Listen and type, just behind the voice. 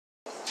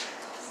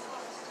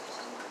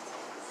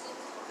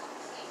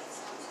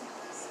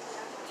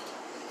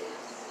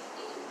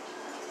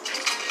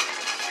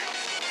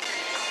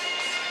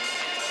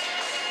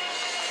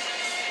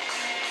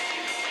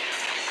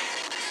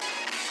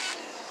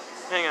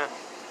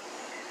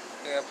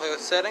I gotta play with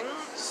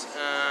settings.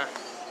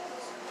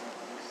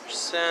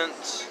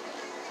 Percent.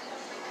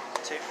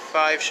 Say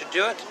 5 should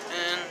do it,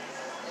 and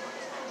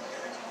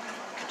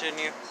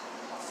continue.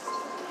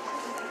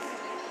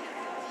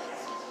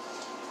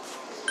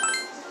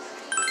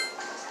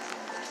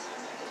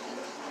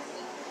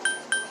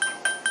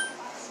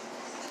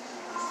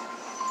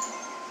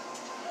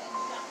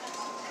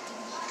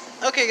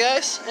 Okay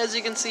guys, as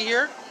you can see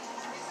here,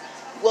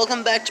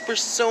 welcome back to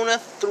Persona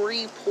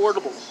 3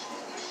 Portable.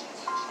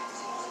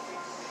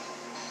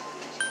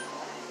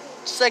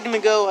 A second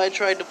ago I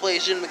tried to play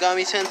Shin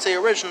Megami Tensei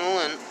Original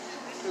and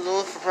was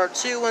on for part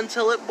 2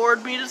 until it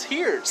bored me to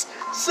tears.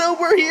 So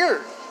we're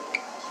here!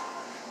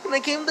 And a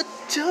game that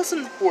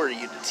doesn't bore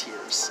you to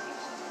tears.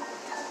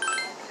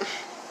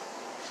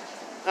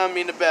 I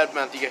mean, a bad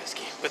mouth you guys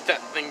gave, but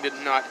that thing did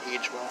not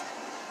age well.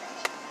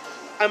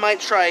 I might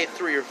try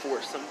 3 or 4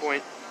 at some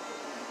point.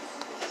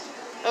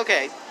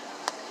 Okay,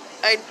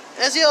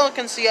 as y'all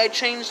can see, I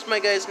changed my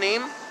guy's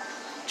name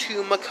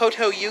to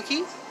Makoto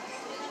Yuki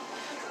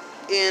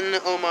in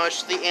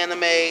homage to the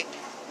anime,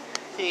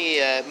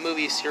 the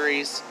movie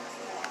series,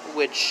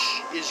 which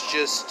is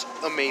just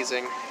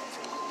amazing.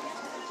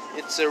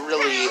 It's a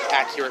really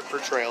accurate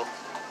portrayal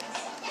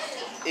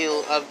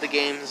of the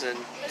games and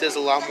does a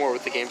lot more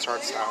with the game's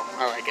art style.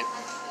 I like it.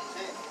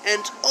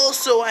 And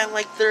also, I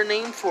like their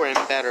name for him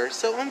better,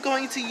 so I'm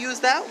going to use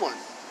that one.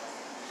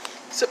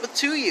 Except with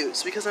 2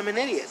 U's, because I'm an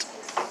idiot.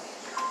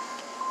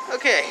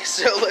 Okay,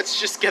 so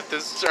let's just get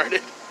this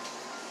started.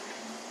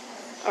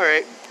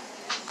 Alright.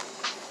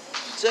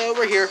 So,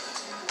 we're here.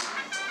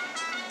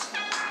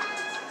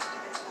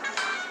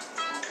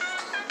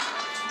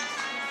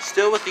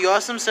 Still with the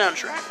awesome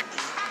soundtrack.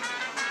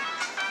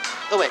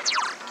 Oh wait,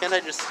 can't I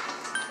just...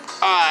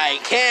 I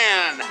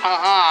can!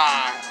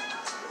 Haha!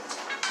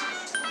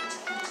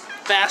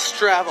 Fast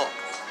travel.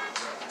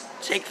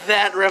 Take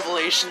that,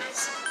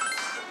 Revelations.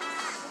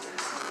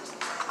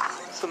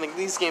 Something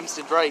these games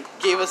did right.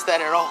 Gave us that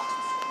at all.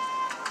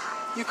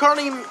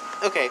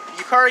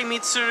 Yukari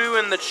Mitsuru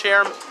and the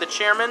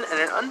chairman and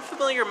an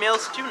unfamiliar male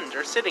student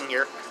are sitting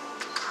here.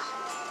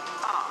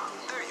 Ah,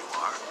 there you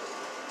are.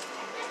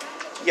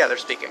 Yeah, they're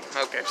speaking.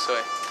 Okay, so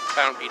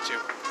I don't need to.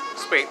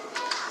 Sweet.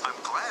 I'm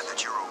glad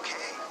that you're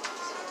okay.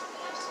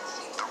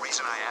 The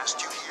reason I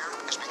asked you here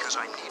is because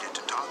I needed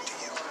to talk to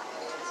you.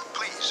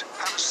 Please,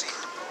 have a seat.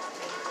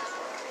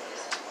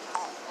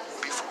 Oh,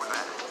 before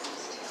that,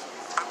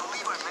 I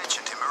believe I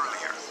mentioned him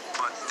earlier,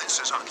 but this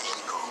is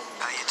Akihiko.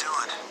 How you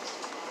doing?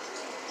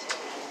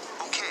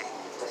 Okay,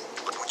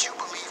 but would you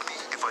believe me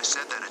if I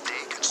said that a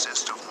day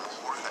consists of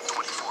more than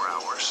 24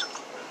 hours?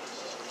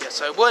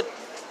 Yes, I would.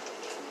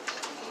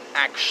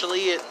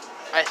 Actually,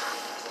 I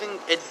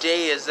think a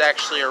day is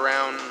actually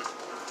around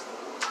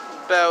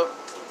about...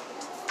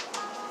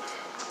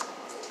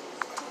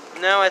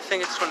 No, I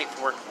think it's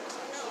 24.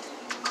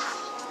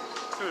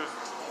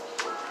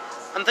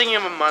 I'm thinking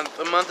of a month.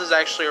 A month is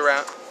actually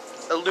around...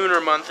 A lunar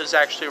month is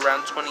actually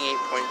around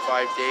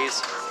 28.5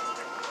 days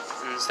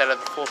instead of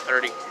the full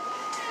 30.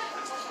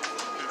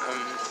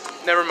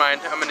 Never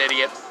mind, I'm an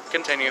idiot.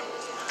 Continue.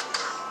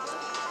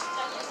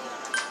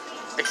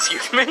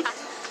 Excuse me?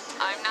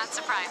 I'm not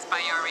surprised by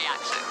your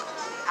reaction.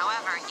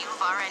 However,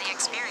 you've already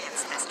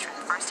experienced this trip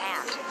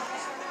firsthand.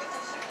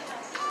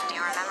 Do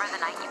you remember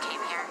the night you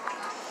came here?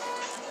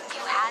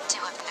 You had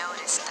to have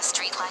noticed the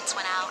streetlights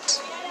went out,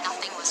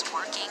 nothing was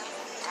working,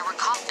 there were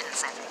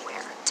coffins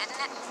everywhere. Didn't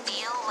it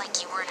feel like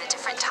you were in a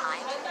different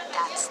time?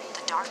 That's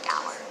the dark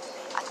hour.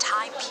 A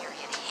time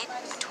period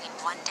hidden between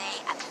one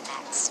day and the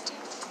next.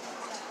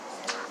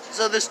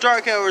 So this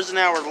dark hour is an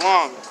hour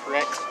long,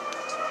 correct?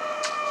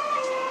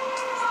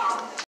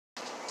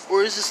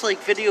 Or is this like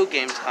video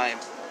game time,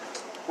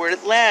 where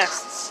it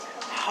lasts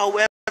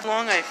however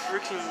long I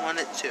freaking want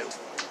it to?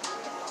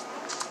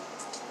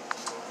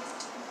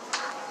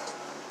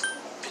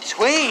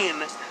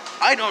 Between?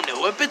 I don't know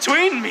what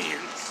between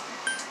means.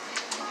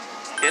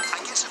 I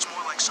guess it's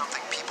more like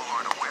something people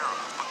aren't aware of,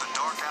 but the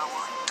dark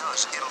hour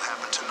it'll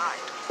happen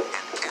tonight,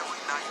 and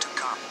every night to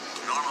come.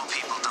 Normal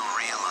people don't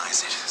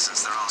realize it,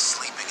 since they're all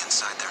sleeping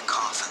inside their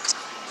coffins.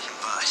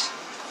 But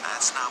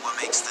that's not what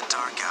makes the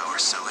dark hour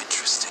so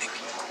interesting.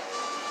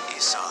 You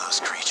saw those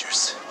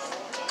creatures.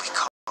 We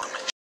call them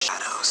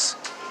shadows.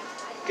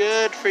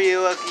 Good for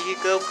you,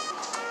 Akihiko.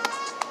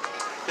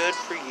 Good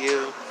for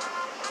you.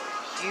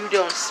 You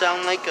don't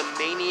sound like a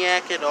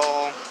maniac at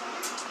all.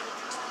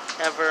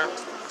 Ever.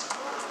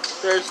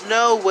 There's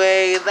no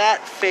way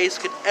that face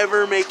could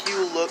ever make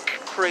you look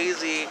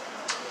crazy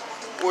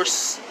or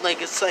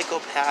like a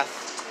psychopath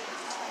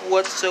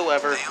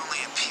whatsoever. They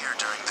only appear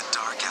during the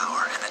dark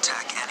hour and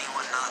attack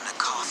anyone not in a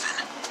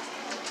coffin.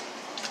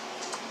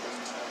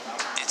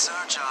 It's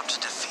our job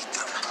to defeat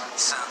them.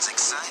 Sounds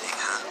exciting,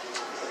 huh?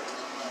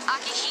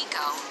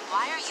 Akihiko,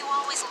 why are you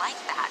always like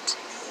that?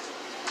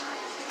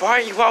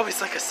 Why are you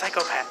always like a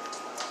psychopath?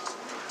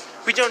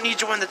 We don't need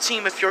you on the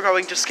team if you're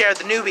going to scare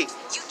the newbie.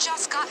 You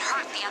just got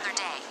hurt the other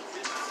day.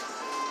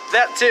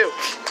 That too.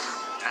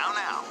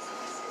 Now.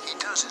 He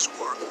does his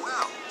work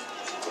well.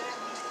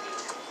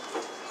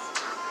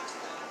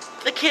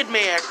 kid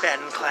may act bad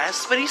in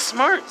class, but he's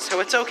smart,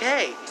 so it's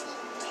okay.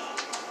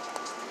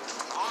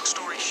 Long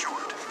story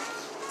short,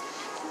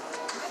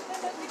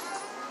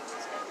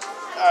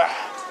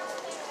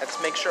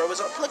 Let's make sure it was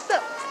all flicked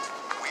up.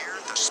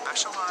 we're the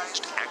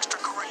Specialized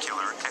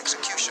Extracurricular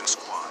Execution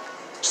Squad.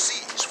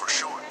 C's for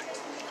short.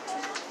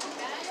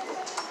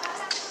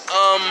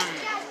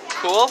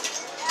 Cool.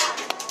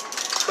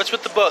 What's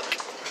with the book?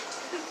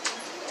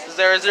 Is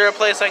there a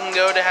place I can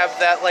go to have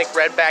that, like,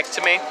 read back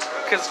to me?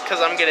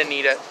 Cause I'm gonna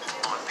need it.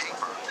 On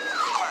paper,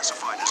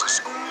 classified as a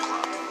school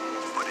club,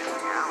 but in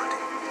reality,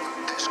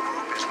 this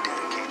group is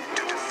dedicated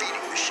to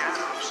defeating the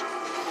shadows.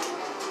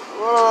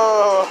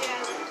 Whoa.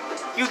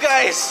 You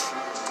guys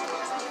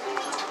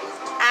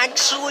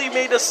actually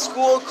made a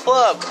school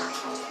club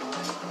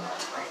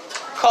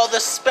called the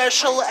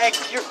Special I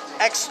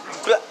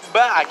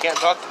can't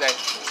talk today.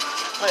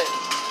 But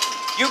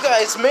you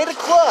guys made a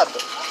club.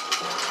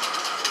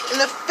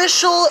 An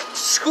official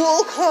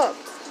school club.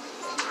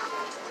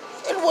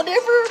 At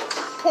whatever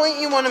point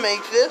you want to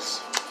make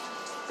this,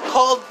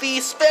 called the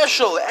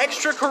Special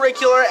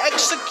Extracurricular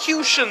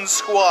Execution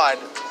Squad.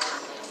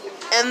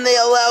 And they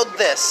allowed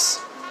this.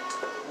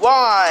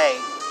 Why?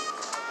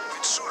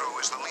 Mitsuru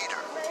is the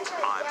leader.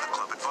 I'm the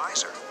club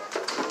advisor.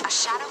 A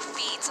shadow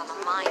feeds on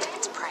the mind of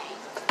its prey.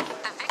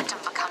 The victim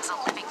becomes a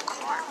living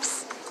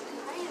corpse.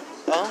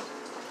 Oh?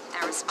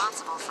 They're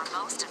responsible for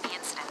most of the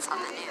incidents on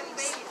the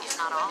news, if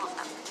not all of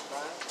them.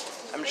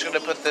 I'm just gonna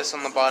put this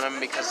on the bottom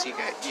because you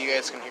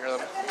guys can hear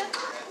them.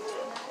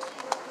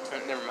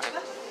 Never mind.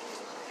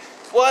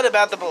 What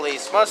about the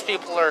police? Most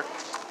people are...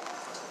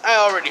 I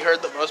already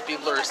heard that most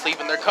people are asleep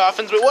in their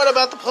coffins, but what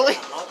about the police?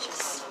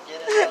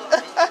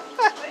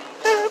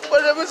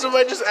 What happens if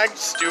I just act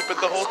stupid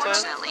the whole time?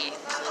 Unfortunately,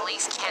 the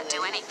police can't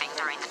do anything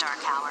during the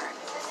dark hour.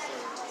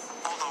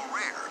 Although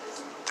rare,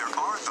 there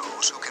are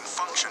those who can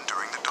function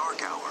during the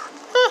dark hour.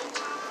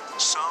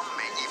 Some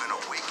may even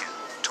awaken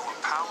to a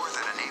power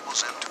that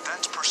enables them to...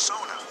 That's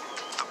persona,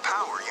 the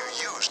power you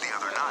used the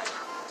other night.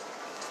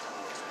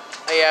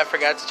 Oh yeah, I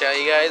forgot to tell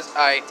you guys,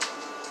 I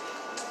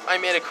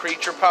made a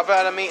creature pop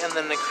out of me, and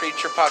then the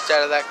creature popped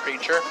out of that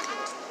creature.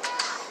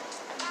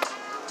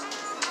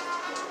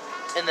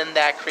 And then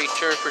that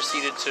creature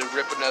proceeded to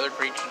rip another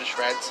creature to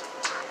shreds.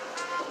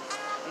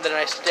 And then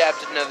I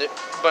stabbed another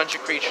bunch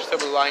of creatures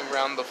that were lying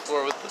around the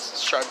floor with this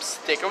sharp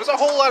stick. It was a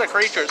whole lot of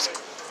creatures.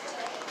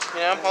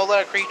 You know, a whole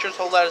lot of creatures,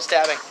 whole lot of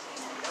stabbing.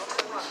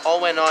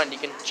 All went on. You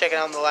can check it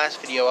out in the last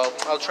video.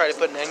 I'll try to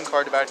put an end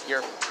card about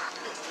here.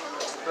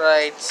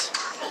 Right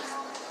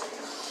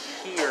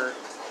here.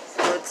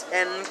 Let's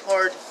end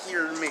card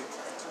here me.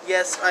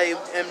 Yes, I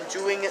am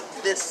doing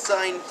this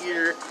sign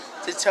here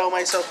to tell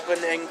myself to put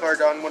an end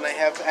card on when I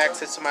have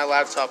access to my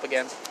laptop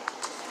again.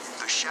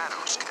 The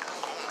shadows can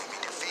only be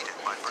defeated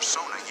by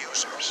persona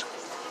users,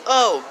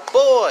 Oh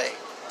boy!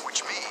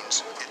 which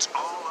means it's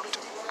all up to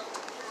me.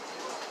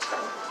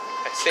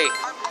 I see.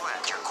 I'm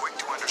glad you're quick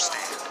to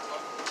understand.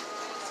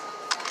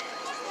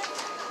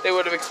 They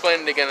would have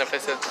explained it again if I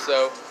said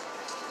so.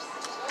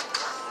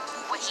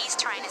 What he's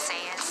trying to say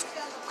is,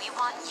 we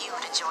want you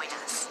to join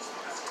us.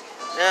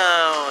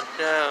 No.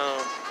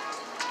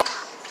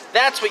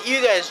 That's what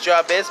you guys'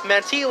 job is.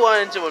 Mentee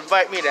wanted to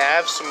invite me to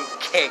have some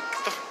cake.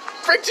 The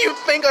frick do you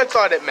think I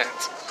thought it meant?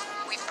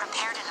 We've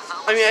prepared an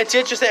event. I mean, I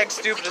did just act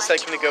stupid a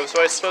second ago,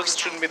 so I suppose it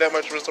shouldn't be that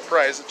much of a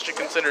surprise that she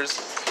considers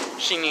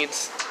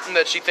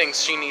that she thinks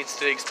she needs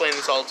to explain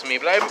this all to me.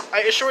 But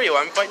I assure you,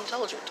 I'm quite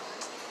intelligent.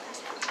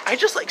 I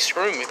just like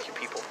screwing with you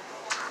people.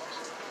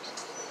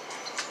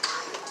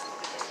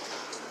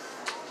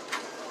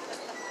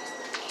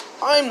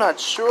 I'm not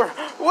sure.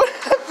 What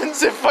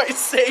happens if I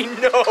say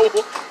no?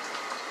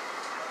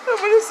 I'm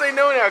gonna say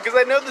no now, because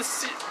I know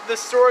the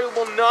story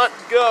will not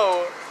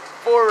go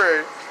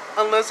forward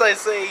unless I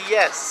say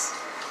yes.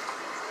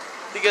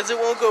 Because it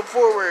won't go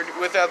forward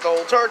without the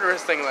whole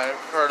Tartarus thing that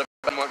I've heard about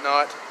and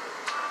whatnot.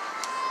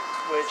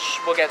 Which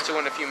we'll get to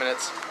in a few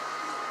minutes.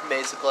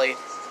 Basically.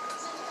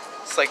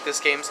 It's like this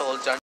game's a little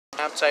dungeon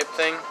map type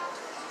thing.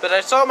 But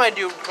I saw my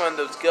dude with one of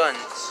those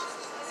guns.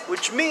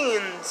 Which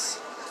means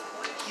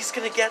he's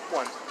gonna get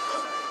one.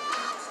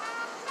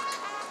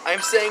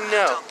 I'm saying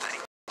no.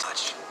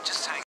 Touch.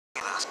 Just hang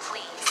with us.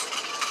 Please,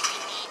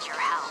 we need your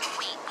help.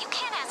 You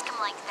can't ask him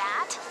like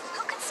that.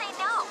 Who could say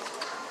no?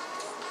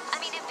 I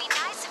mean, it'd be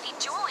nice if he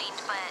joined,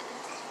 but...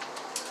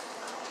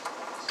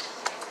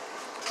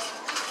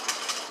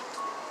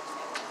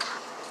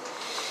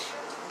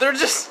 They're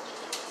just...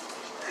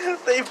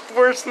 They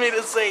forced me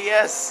to say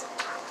yes.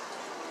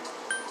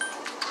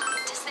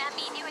 Does that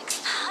mean you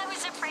I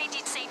was afraid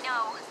you'd say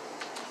no.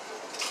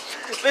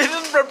 They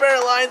didn't prepare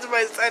lines if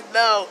I said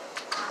no.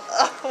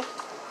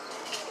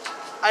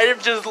 I'd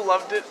have just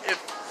loved it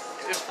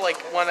if like,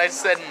 when I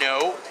said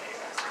no,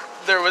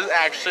 there was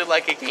actually,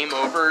 like, a game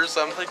over or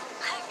something.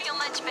 I feel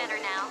much better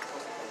now.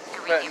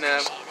 I But really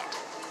no. appreciate it.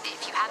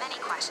 If you have any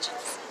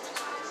questions...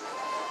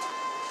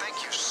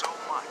 Thank you so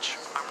much.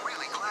 I'm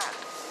really glad.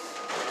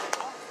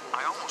 Oh,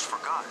 I almost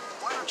forgot.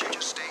 Why don't you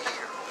just stay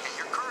here in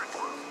your current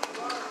room?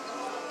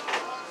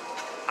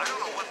 I don't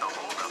know what the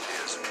holdup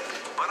is,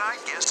 but I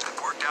guess it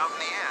worked out in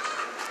the end.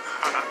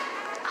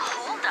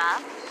 Hold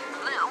up.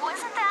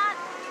 Wasn't that?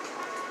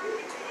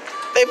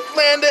 They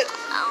planned it.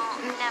 Oh,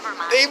 never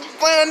mind. They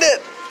planned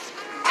it.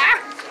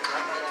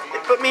 They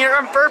put me here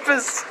on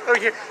purpose. Oh,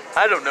 here.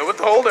 I don't know what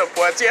the holdup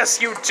was.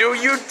 Yes, you do.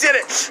 You did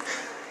it.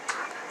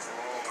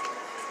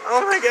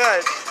 Oh my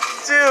god,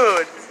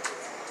 dude.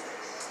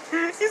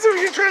 He's over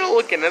here trying to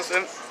look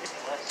innocent.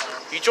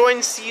 You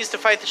join Seas to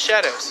fight the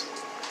shadows.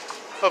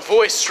 A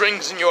voice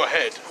rings in your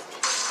head.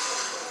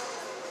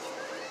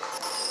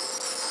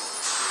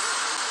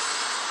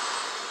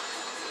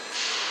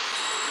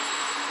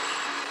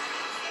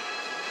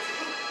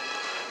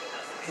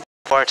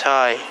 Art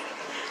I,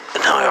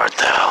 and I art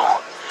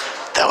thou.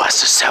 Thou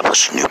hast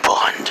established a new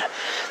bond.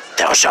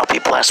 Thou shalt be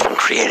blessed when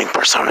creating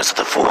personas of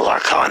the Fool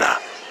Arcana.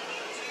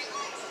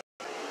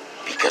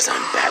 Because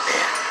I'm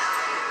Batman.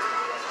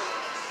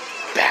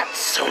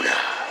 Batsona.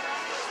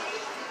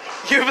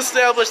 You've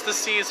established the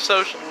C's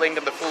social link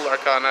of the Fool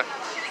Arcana.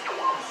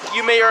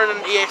 You may earn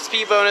an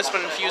EXP bonus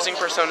when infusing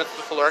personas to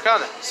the Fool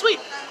Arcana. Sweet.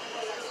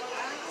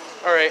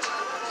 Alright.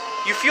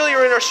 You feel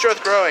your inner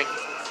strength growing.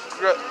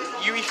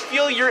 You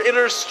feel your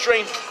inner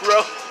strength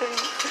growing.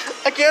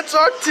 I can't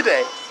talk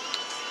today.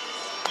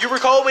 You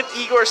recall what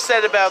Igor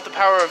said about the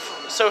power of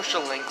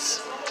social links.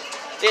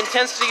 The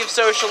intensity of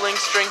social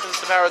links strengthens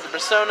the power of the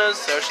personas.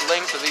 Social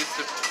links are these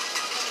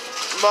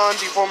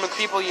bonds you form with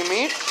people you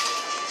meet.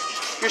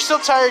 You're still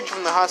tired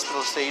from the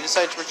hospital stay. You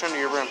decide to return to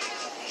your room.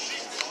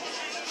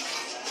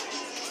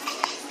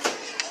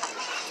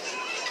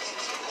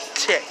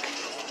 Tick.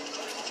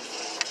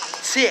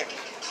 Tick.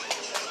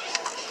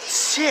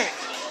 Tick.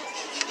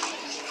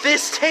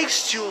 This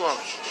takes too long.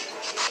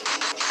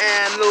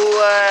 And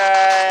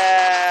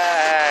leg.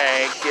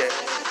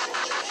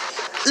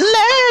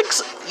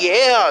 Legs!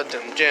 Yeah!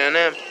 Dum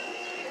dum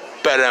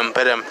ba-dum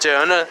ba-dum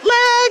dum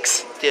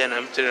legs!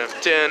 Dum dum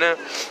dum.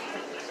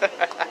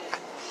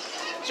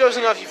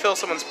 Dozing off, you feel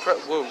someone's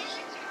whoa.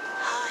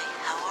 Hi,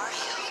 how are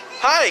you?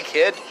 Hi,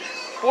 kid.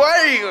 Why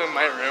are you in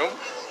my room?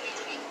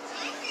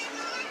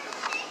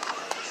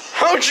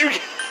 How'd you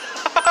get...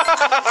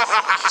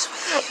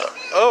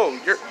 Oh,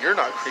 you're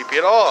not creepy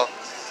at all.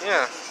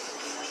 Yeah.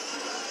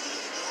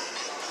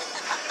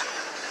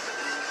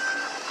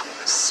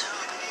 Soon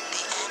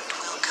the end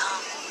will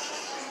come.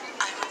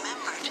 I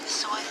remembered,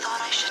 so I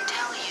thought I should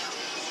tell you.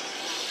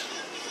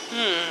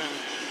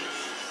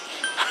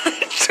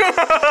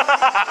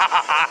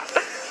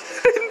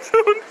 I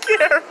don't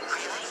care.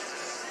 Really?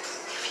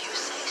 If you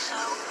say so.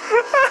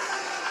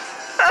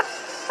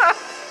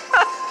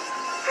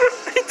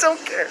 I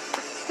don't care.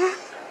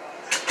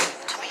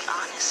 To be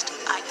honest,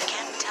 I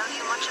can't tell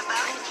you much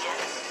about it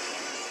yet.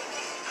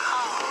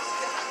 Oh,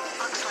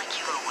 looks like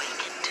you've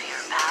awakened to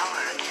your power,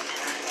 and an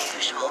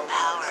unusual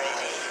power it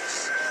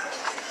is.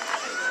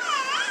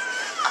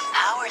 A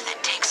power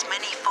that takes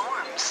many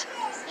forms,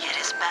 yet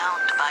is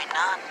bound by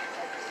none.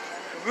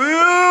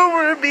 Woo,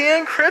 we're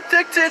being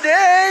cryptic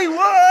today.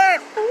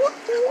 What?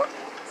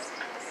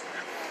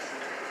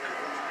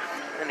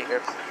 Anywho.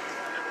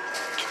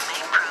 It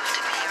may prove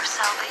to be your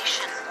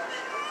salvation,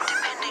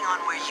 depending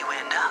on where you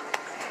end up.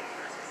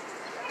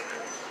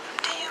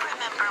 Do you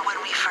remember when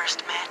we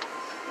first met?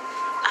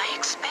 I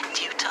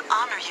expect you to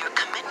honor your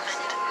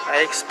commitment.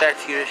 I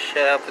expect you to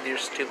shut up with your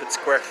stupid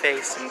square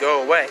face and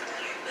go away,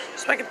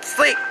 so I can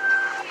sleep.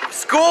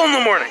 School in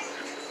the morning.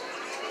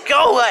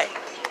 Go away.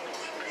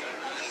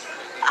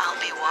 I'll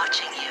be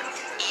watching you,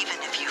 even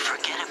if you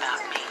forget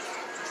about me.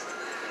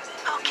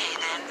 Okay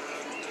then.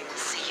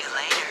 See you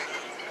later.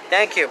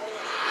 Thank you.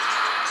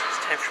 It's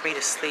time for me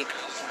to sleep.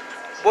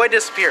 Boy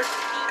disappeared.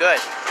 Good.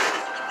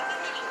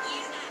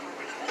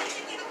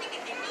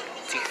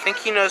 Do you think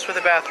he knows where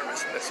the bathroom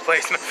is in this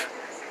place?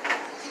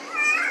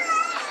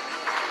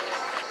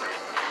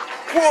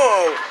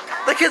 Whoa!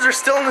 The kids are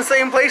still in the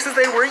same place as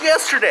they were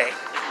yesterday.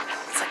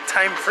 It's like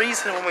time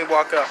freezes when we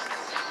walk up.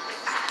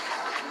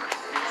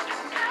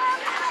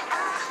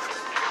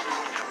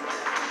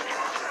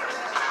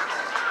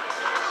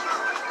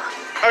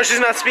 Oh,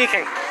 she's not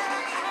speaking.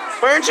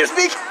 Why aren't you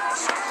speaking?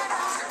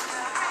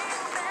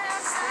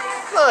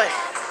 Look,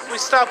 we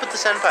stopped with the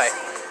senpai.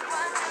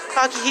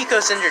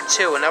 Akihiko's injured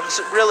too, and I was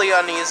really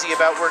uneasy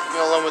about working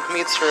alone with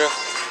Mitsuru.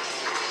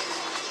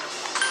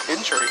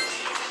 Injury?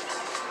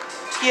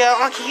 Yeah,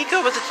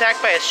 Akihiko was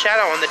attacked by a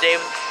shadow on the day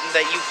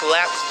that you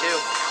collapsed too.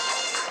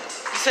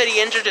 He said he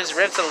injured his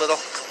ribs a little.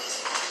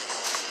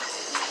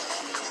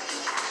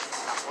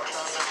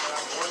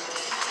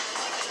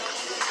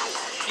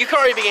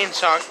 Yukari began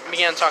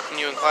talking to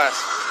you in class.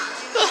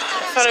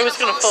 I thought I was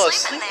gonna fall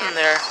asleep in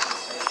there.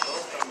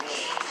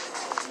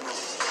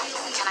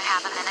 Can I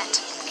have a minute?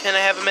 Can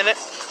I have a minute?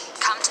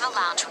 Come to the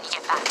lounge when you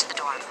get back to the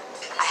dorm.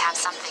 I have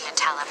something to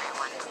tell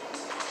everyone.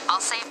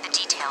 I'll save the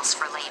details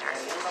for later.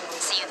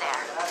 See you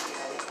there.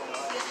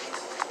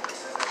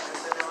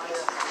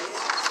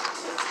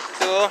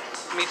 Cool.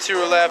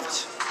 Mitsuru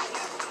left.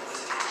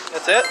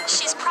 That's it?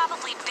 She's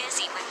probably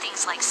busy with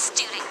things like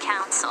student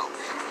council,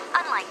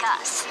 unlike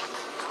us.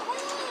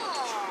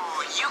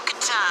 Ooh,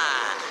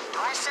 Yucatan. Do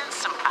I sense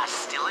some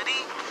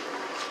hostility?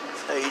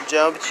 Hey,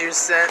 don't you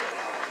sense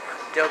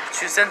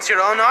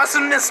your own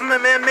awesomeness, my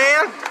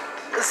man?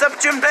 What's up,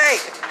 Junpei?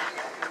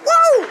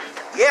 Woo!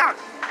 Yeah.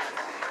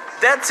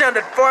 That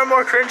sounded far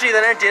more cringy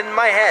than it did in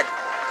my head.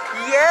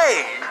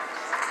 Yay!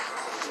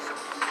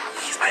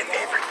 He's my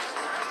favorite.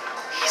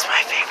 He's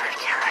my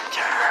favorite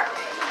character.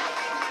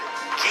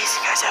 In case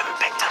you guys haven't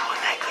picked up on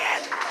that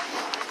yet.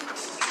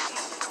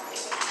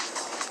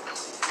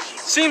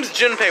 Seems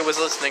Junpei was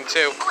listening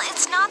too. Well,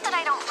 it's not that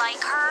I don't like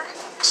her.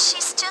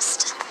 She's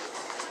just...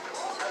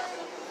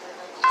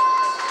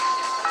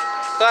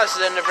 Class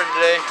is ended for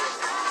today.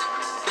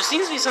 There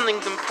seems to be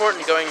something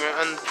important going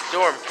on in the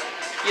dorm.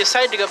 You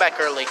decided to go back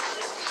early.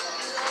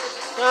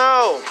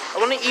 No! I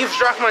want to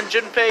eavesdrop on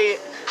Junpei.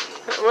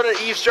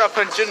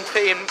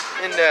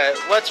 And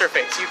what's her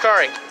face?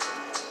 Yukari.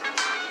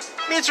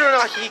 Mitsuru and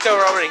Akihiko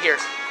are already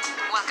here.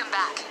 Welcome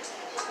back.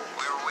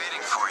 We were waiting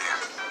for you.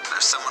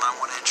 There's someone I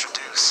want to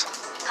introduce.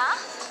 Huh?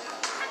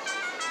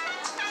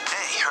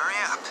 Hey,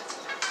 hurry up.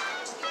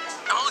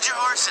 Hold your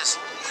horses.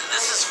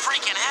 This is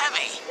freaking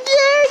heavy.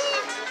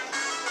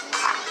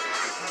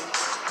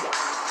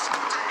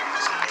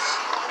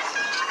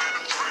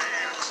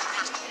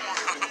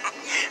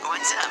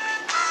 What's up?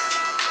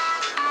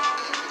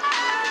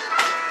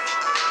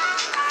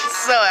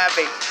 So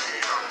happy.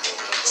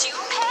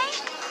 Junpei?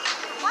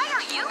 Why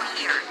are you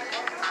here?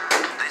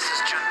 This is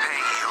Junpei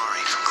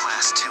Hiyori from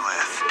Class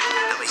 2F.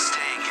 They'll be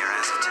staying here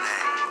as of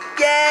today.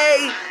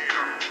 Yay!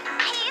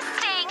 He's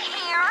staying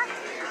here?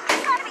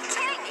 You gotta be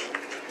kidding me.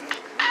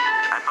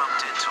 I bumped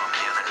into him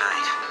the other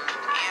night.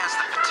 He has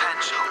the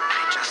potential, but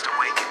he just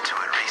awakened to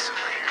it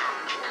recently.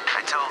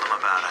 I told him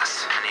about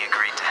us, and he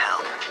agreed to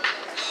help.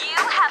 You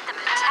have the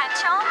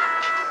potential?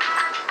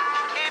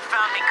 He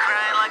found me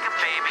crying like a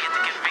baby at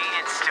the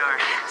convenience store,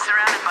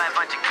 surrounded by a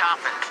bunch of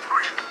coffins.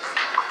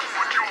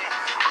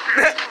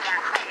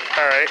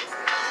 Alright,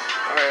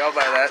 I'll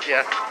buy that,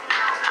 yeah.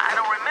 I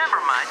don't remember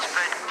much,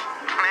 but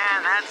man,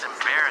 that's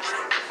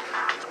embarrassing.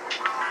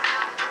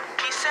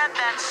 He said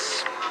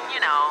that's,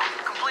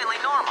 completely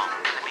normal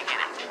in the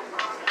beginning.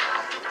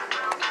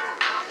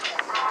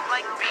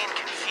 Like being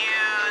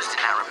confused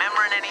and not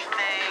remembering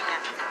anything.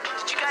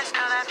 Did you guys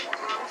know that?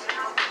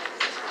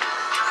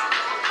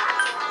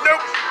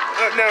 Nope.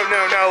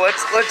 No.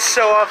 Let's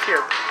show off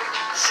here.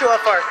 Show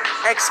off our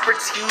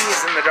expertise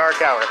in the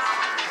dark hour.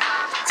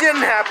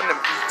 Didn't happen to...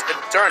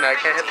 darn it, I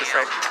can't hit this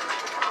right.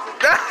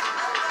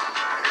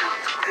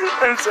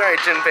 I'm sorry,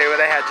 Junpei, but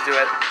I had to do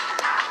it.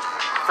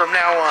 From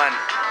now on,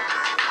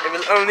 I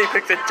will only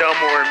pick the dumb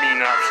or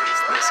mean options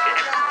in this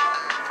game.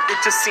 It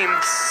just seems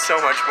so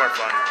much more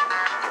fun.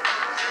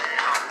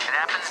 It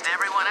happens to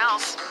everyone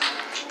else.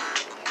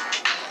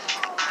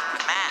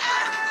 Man,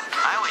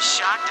 I was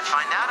shocked to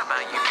find out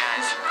about you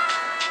guys.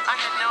 I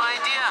had no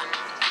idea.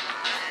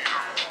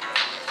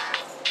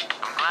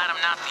 I'm glad I'm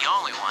not the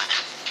only one.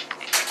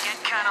 It can get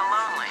kind of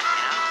lonely,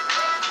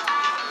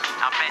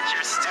 I'll bet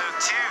you're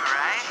stoked too,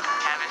 right?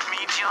 Having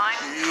me join?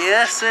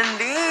 Yes,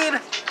 indeed.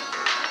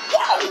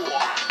 Whoa!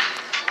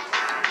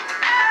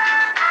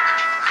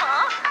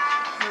 Huh?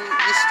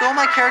 You stole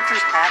my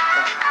character's hat,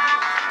 though.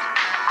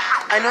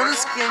 I know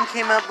this game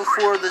came out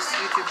before this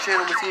YouTube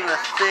channel was even a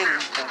thing,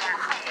 but...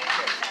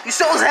 You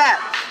stole his hat!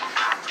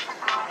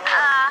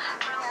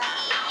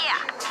 Yeah.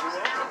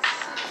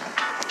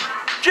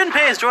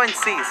 Junpei has joined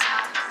C's.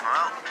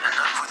 Well,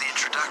 enough with the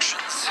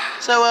introductions.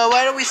 So,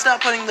 why don't we stop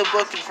putting the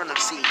book in front of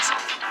C's?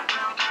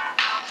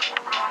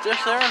 Is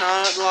there an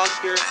audit log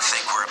here? I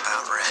think we're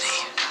about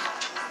ready.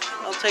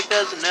 I'll take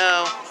that as a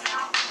no.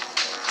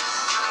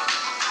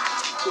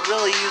 Could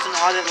really use an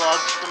audit log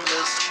for some of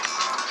this.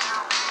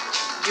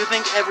 You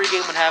think every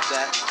game would have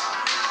that?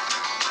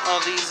 All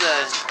these,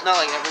 not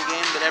like every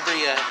game, but every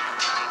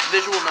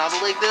visual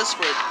novel like this,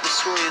 where the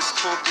story is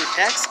told through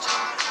text?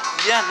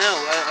 Yeah, no,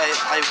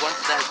 I want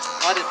that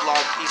audit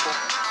log, people.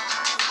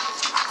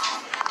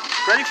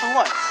 Ready for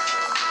what?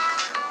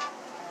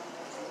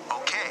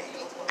 Okay,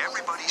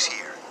 everybody's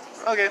here.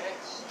 Okay.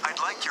 I'd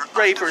like your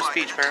Ready for a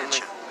undivided speech, apparently.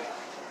 attention.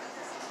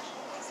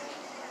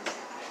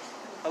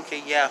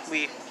 Okay, yeah,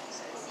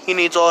 he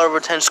needs all our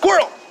attention.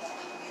 Squirrel!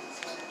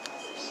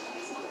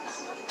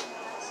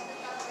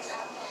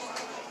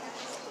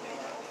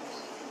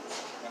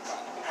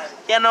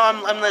 Yeah, no,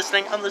 I'm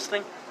listening. For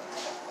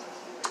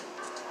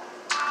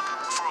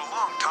a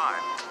long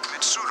time,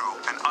 Mitsuru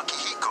and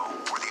Akihiko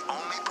were the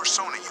only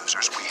Persona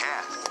users we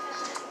had.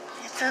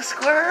 It's a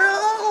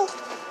squirrel!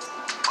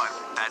 But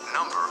that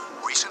number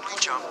recently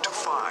jumped to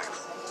 5.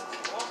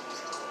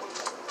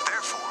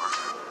 Therefore,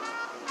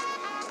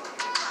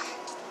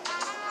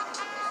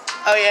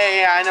 Oh,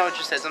 yeah, I know what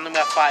you said. Something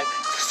about 5.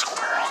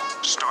 Squirrel.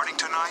 starting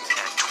tonight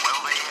at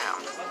 12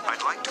 a.m.,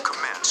 I'd like to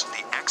commence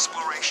the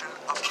exploration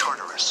of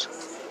Tartarus.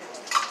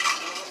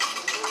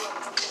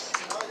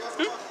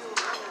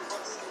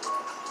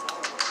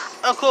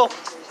 Oh, cool.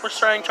 We're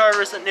starting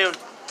Tartarus at noon.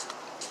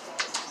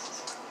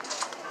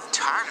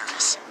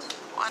 Tartarus?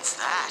 What's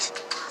that?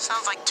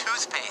 Sounds like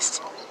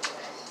toothpaste.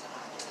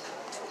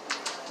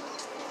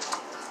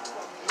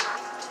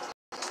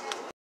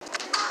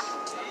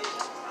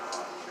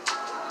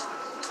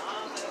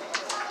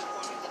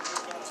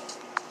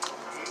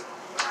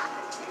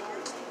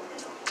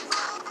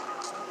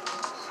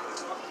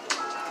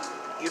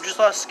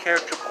 lost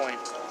character point.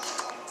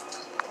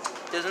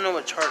 He doesn't know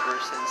what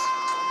Charteris is.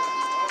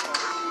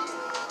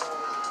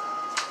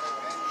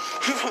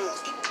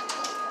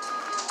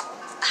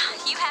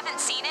 You haven't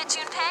seen it,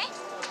 Junpei?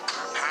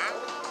 Huh?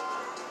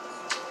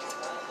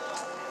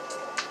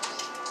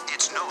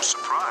 It's no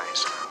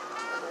surprise,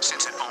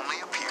 since it only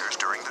appears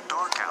during the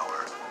dark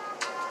hour.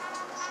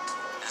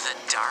 The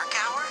dark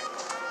hour?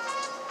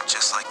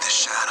 Just like the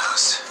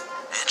shadows.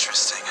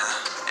 Interesting,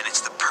 huh? And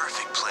it's the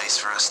perfect place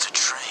for us to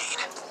train.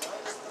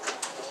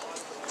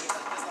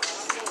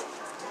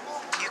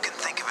 You can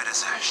think of it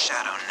as a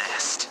shadow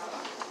nest.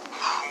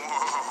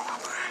 Whoa.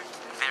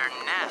 Their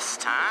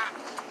nest, huh?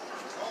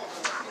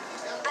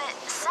 But,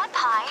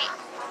 Senpai,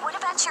 what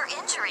about your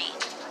injury?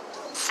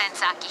 Since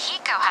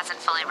Akihiko hasn't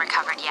fully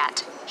recovered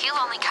yet, he'll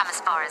only come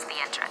as far as the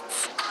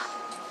entrance.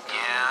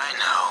 Yeah, I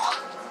know.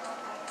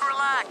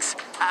 Relax.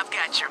 I've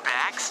got your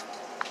backs.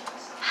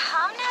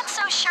 I'm not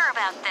so sure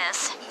about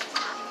this.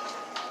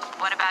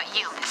 What about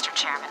you, Mr.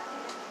 Chairman?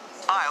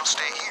 I'll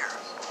stay here.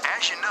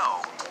 As you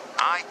know,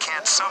 I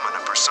can't summon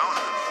a persona.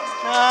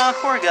 Aw,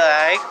 poor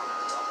guy.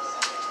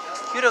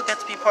 You don't get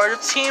to be part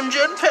of Team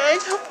Junpei.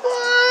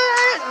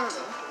 What?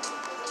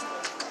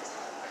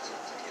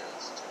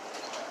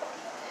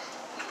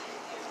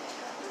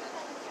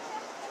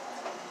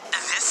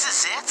 This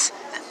is it?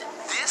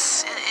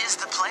 This is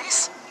the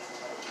place?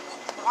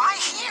 Why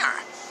here?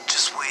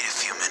 Just wait a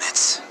few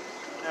minutes.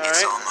 All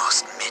It's right.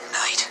 almost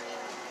midnight.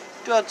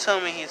 Don't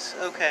tell me he's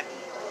okay.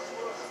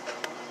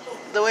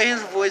 The way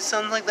his voice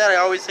sounds like that, I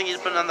always think he's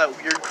putting on that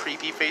weird,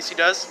 creepy face he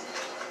does.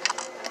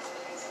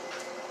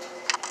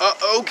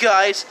 Uh-oh,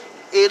 guys.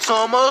 It's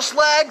almost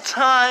lag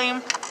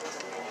time.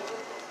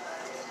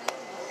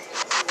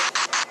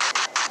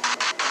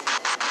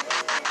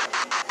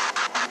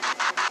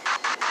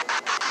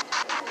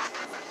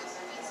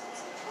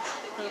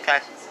 Okay.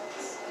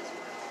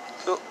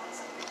 Oh.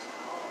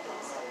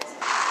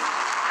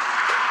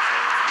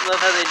 Love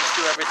how they just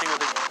do everything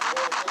with it.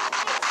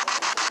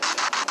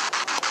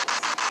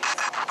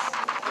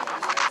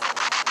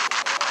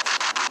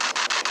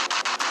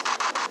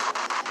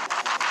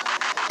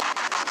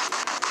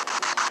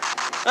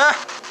 Ah!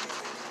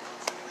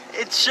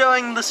 It's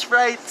showing the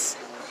sprites.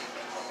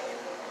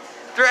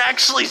 They're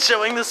actually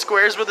showing the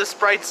squares where the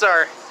sprites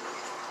are.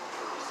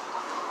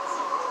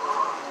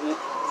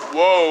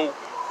 Whoa.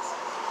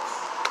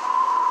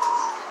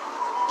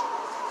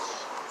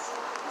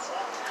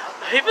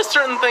 I have a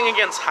certain thing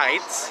against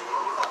heights.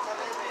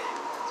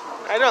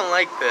 I don't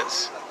like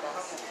this.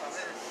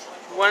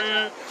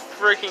 One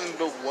freaking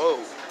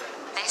whoa.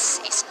 This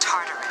is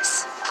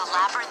Tartarus, the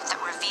labyrinth that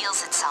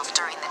reveals itself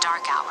during the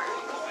dark hour.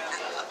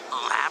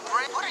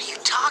 Labyrinth? What are you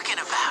talking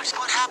about?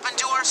 What happened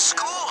to our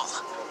school?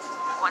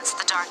 Once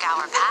the dark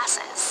hour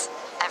passes,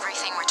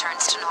 everything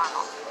returns to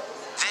normal.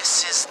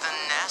 This is the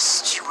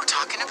nest you were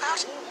talking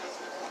about?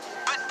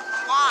 But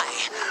why?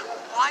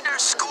 Why'd our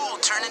school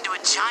turn into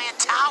a giant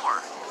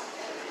tower?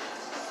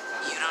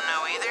 You don't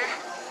know either?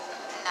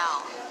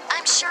 No,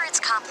 I'm sure it's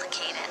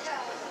complicated.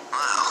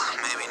 Well,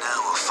 maybe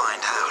now we'll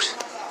find out.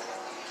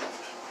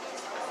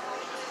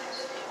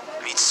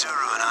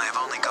 Mitsuru and I have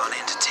only gone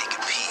in to take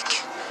a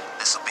peek.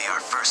 This'll be our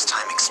first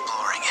time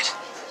exploring it.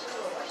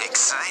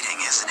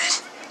 Exciting, isn't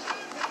it?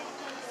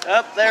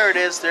 Oh, there it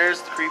is.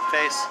 There's the creep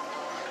face.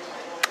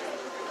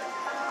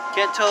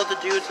 Can't tell if the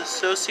dude's a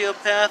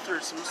sociopath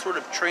or some sort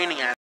of training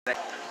addict.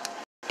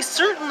 He's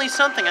certainly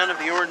something out of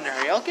the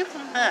ordinary. I'll give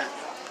him that.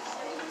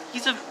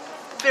 He's a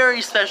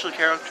very special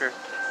character.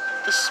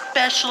 The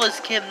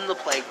specialist kid in the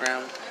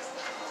playground.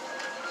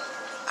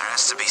 There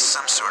has to be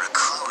some sort of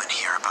clue in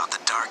here about the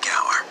dark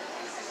hour.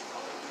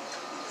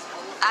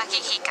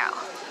 Akihiko,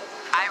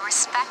 I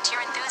respect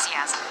your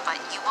enthusiasm, but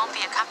you won't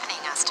be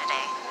accompanying us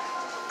today.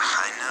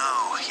 I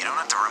know. You don't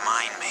have to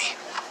remind me.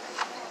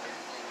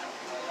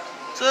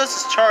 So this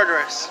is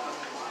Charteris.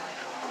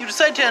 You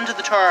decide to enter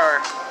the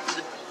tar.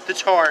 The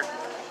tar.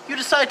 You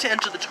decide to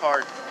enter the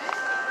tar.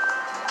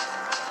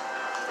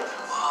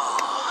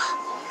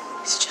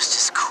 Whoa. It's just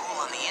as cool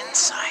on the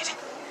inside.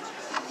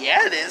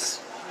 Yeah, it is.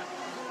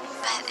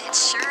 But it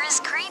sure is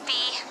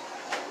creepy.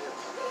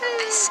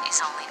 This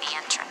is only the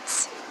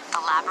entrance. The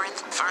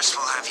labyrinth. First,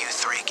 we'll have you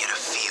three get a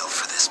feel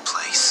for this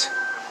place.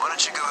 Why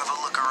don't you go have a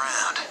look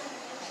around?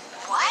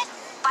 What?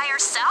 By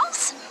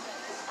yourselves?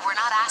 We're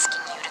not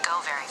asking you to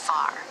go very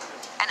far.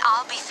 And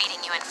I'll be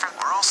feeding you information.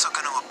 We're also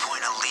going to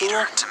appoint a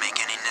leader to make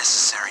any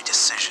necessary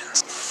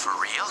decisions. For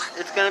real?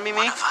 It's gonna be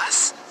me. One of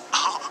us?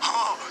 Oh,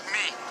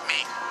 me.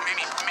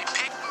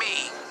 Pick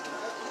me.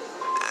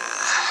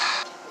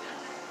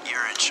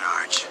 You're in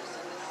charge.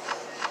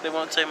 They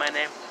won't say my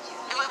name.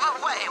 Wait,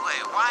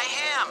 why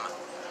him?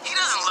 He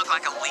doesn't look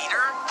like a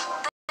leader.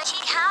 But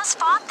he has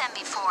fought them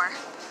before.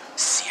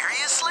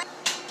 Seriously?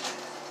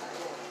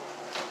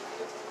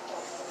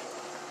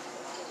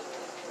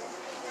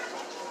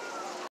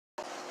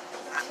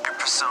 Your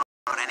persona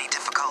without any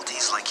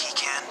difficulties like he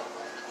can?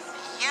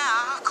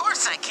 Yeah, of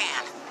course I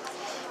can.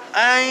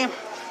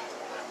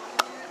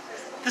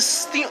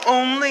 This is the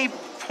only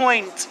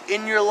point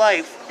in your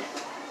life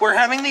where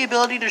having the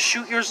ability to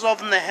shoot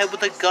yourself in the head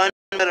with a gun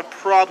at a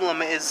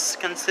problem is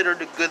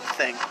considered a good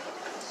thing.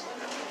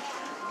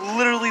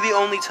 Literally the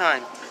only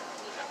time.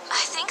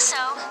 I think so.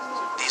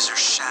 These are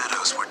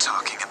shadows we're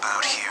talking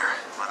about here.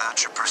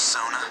 Without your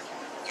persona,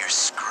 you're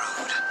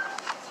screwed.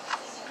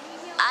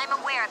 I'm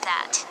aware of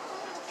that.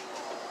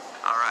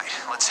 All right,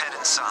 let's head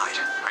inside.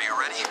 Are you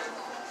ready?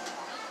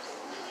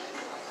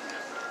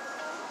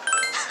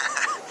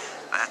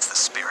 That's the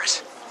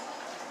spirit.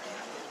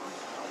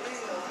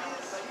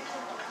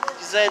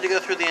 Decided to go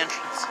through the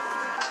entrance.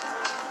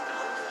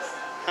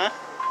 Huh?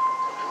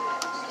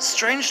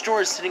 Strange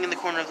door is sitting in the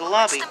corner of the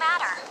lobby. What's the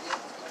matter?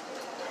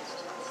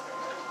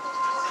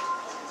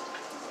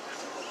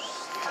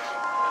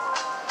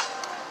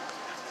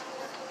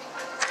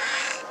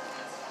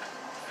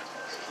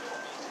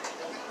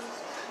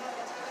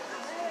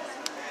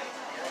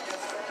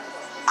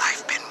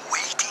 I've been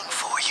waiting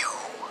for you.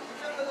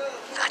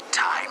 The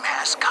time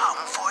has come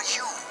for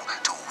you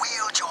to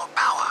wield your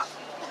power.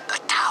 The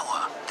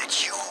tower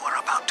that you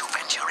are about to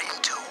venture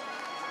into.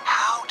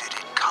 How did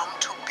it come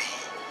to be?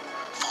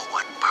 For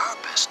what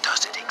purpose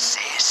does it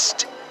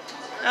exist?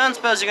 I don't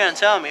suppose you're gonna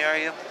tell me, are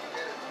you?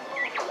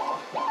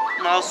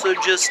 And also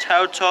just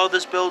how tall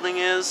this building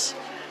is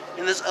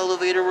in this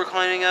elevator we're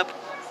climbing up.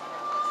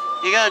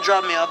 You're gonna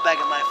drop me off back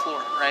at my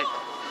floor, right?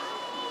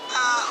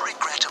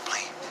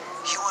 Regrettably,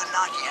 you are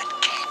not yet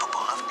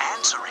capable of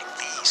answering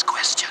these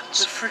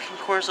questions. Of freaking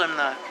course I'm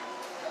not.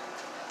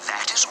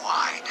 That is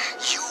why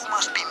you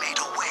must be made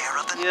aware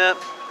of the... Yep.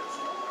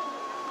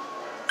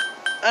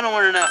 I don't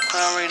want to know. I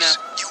don't already know.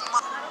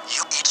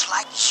 It's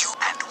like you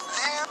and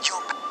there your...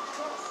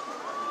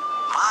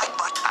 Mine,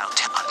 but I'll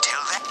tell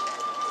until then.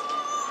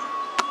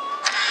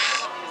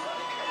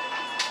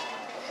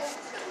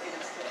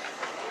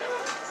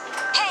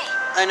 Hey,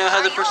 I know how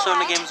are the you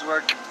Persona alright? games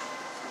work.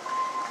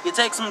 You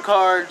take some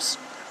cards,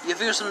 you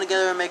figure some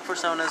together and make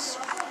personas.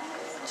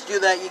 To do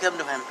that, you come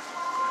to him.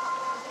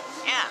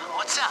 Yeah,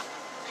 what's up?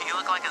 You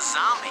look like a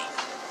zombie.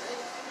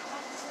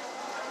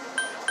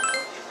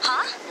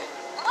 Huh?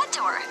 What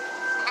door?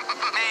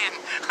 Man,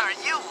 are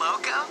you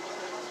loco?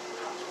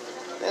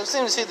 They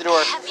seem to see the door.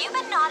 Have you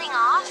been nodding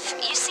off?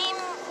 You seem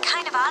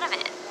kind of out of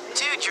it.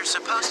 Dude, you're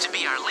supposed to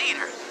be our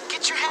leader.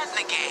 Get your head in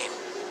the game.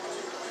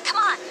 Come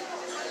on.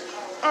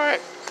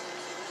 Alright.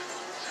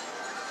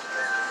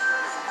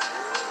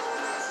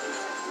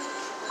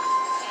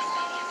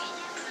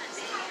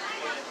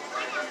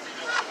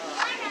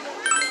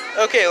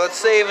 Okay, let's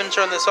save and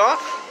turn this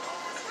off.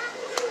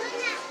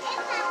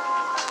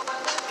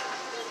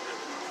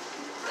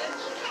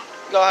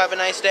 Y'all have a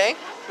nice day.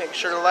 Make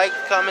sure to like,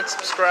 comment,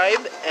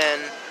 subscribe,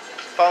 and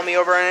follow me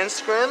over on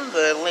Instagram.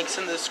 The link's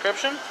in the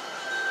description.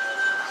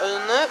 Other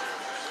than that,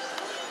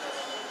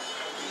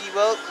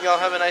 well, y'all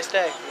have a nice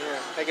day. Yeah,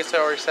 I guess I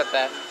already said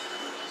that.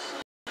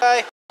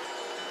 Bye.